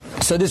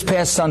So this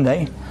past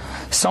Sunday,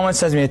 someone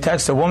sends me a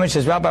text, a woman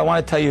says, Rabbi, I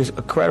want to tell you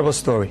a credible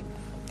story.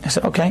 I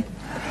said, okay.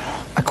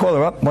 I call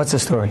her up, what's the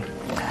story?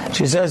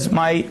 She says,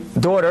 my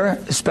daughter,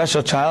 a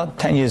special child,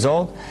 10 years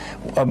old,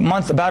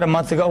 about a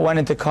month ago, went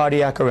into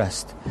cardiac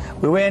arrest.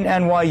 We were in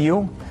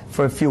NYU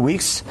for a few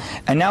weeks,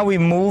 and now we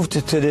moved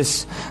to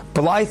this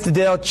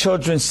Blythedale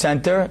Children's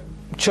Center,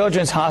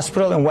 Children's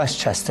Hospital in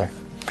Westchester.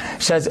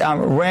 She says,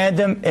 I'm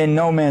random in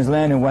no man's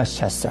land in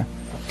Westchester.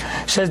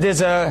 She says,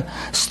 there's a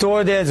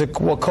store there,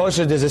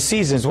 there's a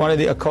Seasons, one of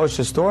the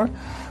kosher store,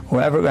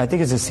 wherever, I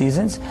think it's a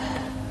Seasons.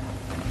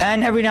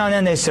 And every now and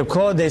then they serve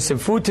clothes, they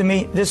serve food to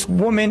me. This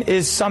woman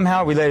is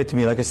somehow related to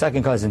me, like a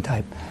second cousin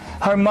type.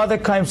 Her mother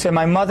said,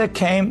 my mother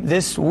came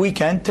this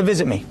weekend to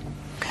visit me.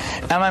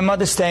 And my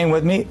mother's staying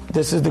with me.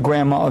 This is the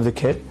grandma of the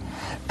kid.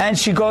 And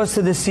she goes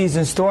to the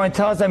Seasons store and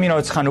tells them,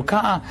 it's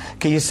Chanukah.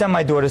 Can you send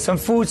my daughter some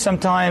food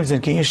sometimes?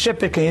 And can you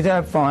ship it? Can you do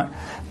it?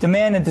 The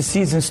man at the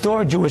Seasons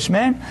store, Jewish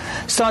man,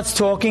 starts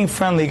talking,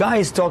 friendly guy.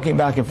 He's talking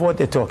back and forth.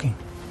 They're talking.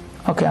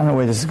 Okay, I don't know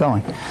where this is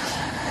going.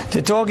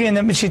 They're talking, and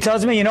then she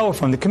tells me, we're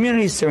from the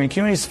community, Syrian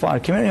community,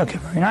 Sephardic community. Okay,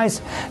 very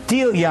nice.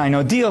 Deal, yeah, I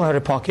know Deal. How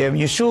to Park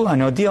Yeshua, I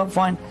know Deal,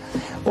 fine.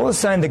 All of a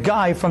sudden, the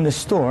guy from the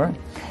store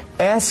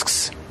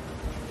asks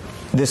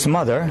this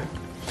mother,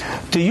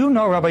 do you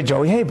know Rabbi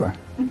Joey Haber?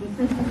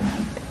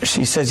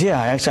 She says, yeah,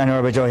 I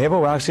know Rabbi Joey Haber.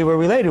 We're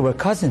related. We're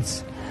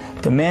cousins.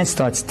 The man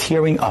starts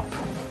tearing up.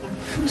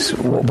 So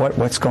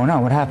what's going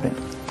on? What happened?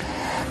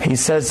 He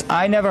says,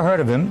 I never heard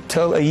of him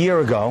till a year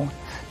ago.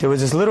 There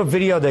was this little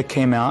video that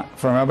came out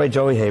from Rabbi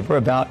Joey Haber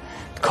about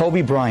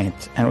Kobe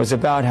Bryant, and it was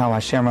about how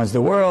Hashem runs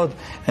the world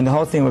and the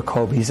whole thing with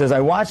Kobe. He says,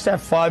 I watched that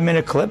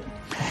 5-minute clip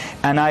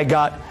and I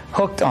got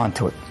hooked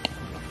onto it.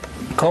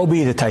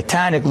 Kobe, the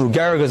Titanic, Lou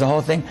Gehrig, the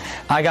whole thing.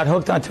 I got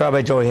hooked onto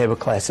Rabbi Joey Haber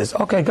classes.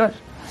 Okay, good.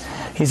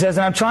 He says,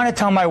 and I'm trying to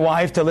tell my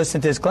wife to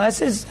listen to his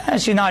classes,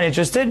 and she's not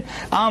interested.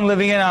 I'm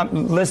living it,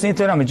 I'm listening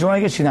to it, I'm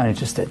enjoying it, she's not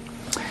interested.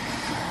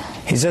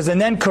 He says,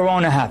 and then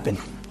Corona happened,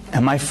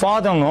 and my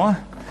father-in-law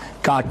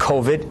got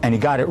COVID, and he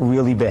got it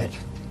really bad.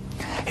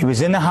 He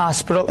was in the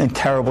hospital in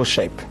terrible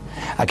shape.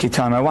 I keep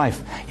telling my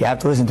wife, you have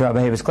to listen to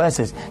Rabbi Haber's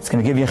classes. It's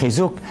going to give you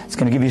chizuk. It's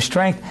going to give you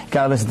strength. You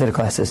got to listen to the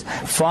classes.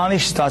 Finally,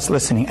 she starts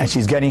listening, and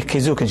she's getting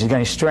chizuk, and she's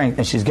getting strength,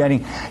 and she's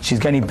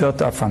getting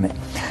built up from it.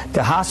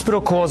 The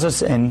hospital calls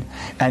us in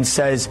and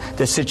says,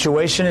 the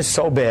situation is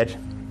so bad.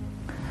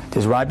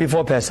 This is right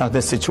before Pesach.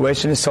 The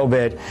situation is so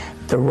bad.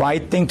 The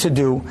right thing to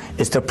do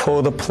is to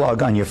pull the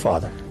plug on your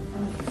father.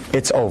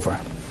 It's over.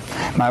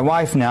 My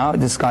wife now,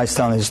 this guy's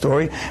telling his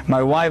story,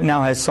 my wife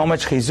now has so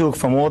much chizuk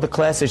from all the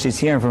classes she's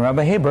hearing from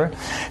Rabbi Haber.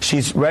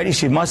 She's ready,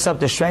 she musters up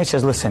the strength. She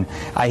says, listen,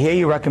 I hear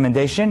your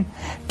recommendation.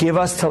 Give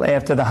us till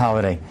after the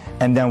holiday,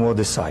 and then we'll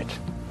decide.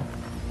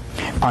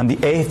 On the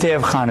 8th day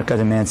of Hanukkah,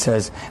 the man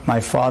says, my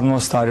father-in-law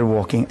started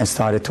walking and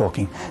started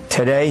talking.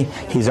 Today,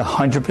 he's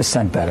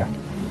 100% better.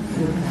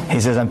 He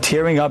says, I'm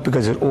tearing up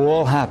because it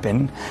all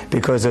happened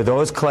because of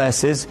those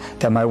classes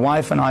that my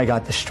wife and I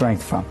got the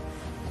strength from.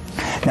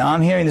 Now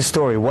I'm hearing the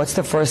story. What's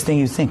the first thing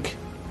you think?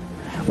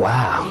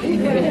 Wow.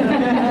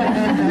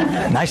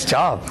 Nice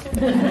job.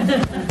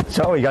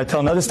 So you got to tell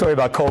another story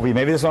about Kobe.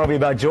 Maybe this one will be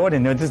about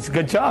Jordan. This is a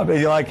good job.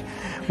 And you're like,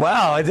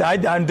 wow,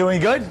 I'm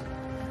doing good.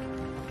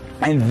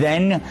 And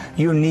then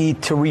you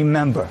need to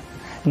remember,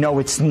 no,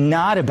 it's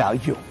not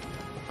about you.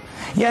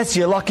 Yes,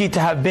 you're lucky to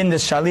have been the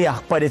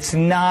shaliach, but it's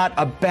not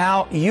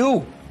about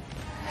you.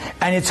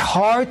 And it's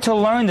hard to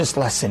learn this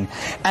lesson.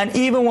 And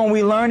even when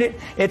we learn it,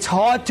 it's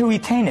hard to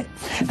retain it.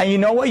 And you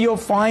know what you'll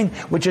find,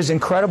 which is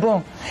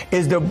incredible,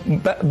 is the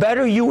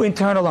better you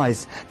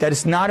internalize that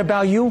it's not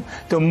about you,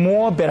 the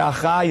more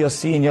beracha you'll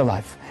see in your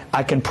life.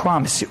 I can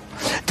promise you.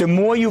 The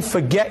more you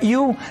forget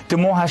you, the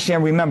more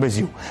Hashem remembers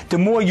you. The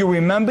more you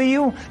remember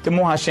you, the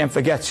more Hashem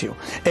forgets you.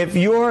 If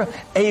you're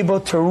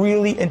able to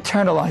really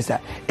internalize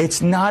that,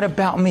 it's not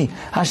about me.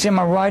 Hashem,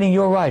 I'm riding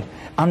your ride.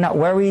 I'm not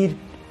worried.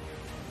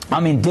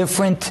 I'm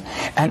indifferent,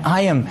 and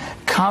I am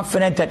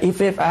confident that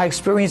if I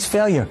experience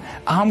failure,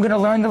 I'm going to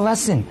learn the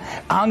lesson.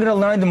 I'm going to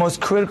learn the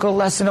most critical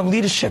lesson of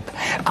leadership.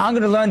 I'm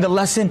going to learn the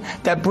lesson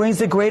that brings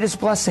the greatest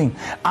blessing.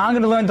 I'm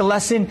going to learn the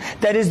lesson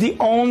that is the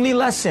only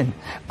lesson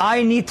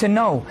I need to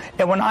know.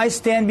 And when I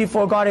stand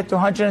before God at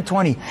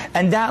 120,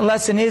 and that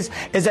lesson is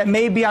that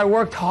maybe I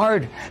worked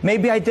hard.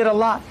 Maybe I did a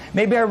lot.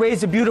 Maybe I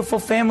raised a beautiful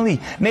family.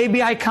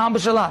 Maybe I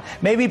accomplished a lot.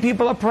 Maybe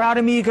people are proud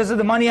of me because of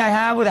the money I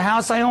have, or the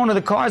house I own, or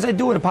the cars I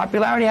do, or the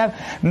popularity I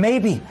have.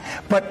 Maybe.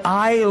 But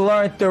I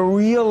learned the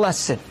real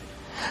lesson.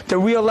 The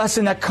real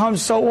lesson that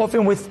comes so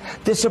often with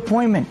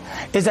disappointment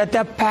is that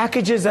the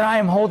packages that I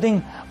am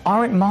holding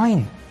aren't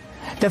mine.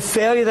 The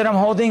failure that I'm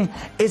holding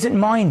isn't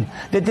mine.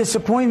 The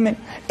disappointment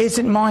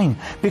isn't mine.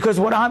 Because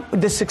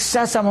the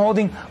success I'm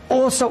holding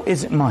also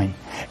isn't mine.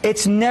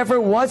 It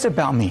never was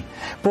about me.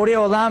 Borei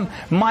Olam,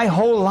 my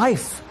whole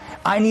life,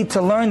 I need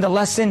to learn the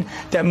lesson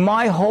that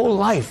my whole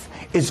life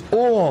is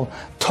all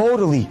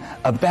totally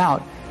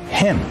about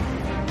Him.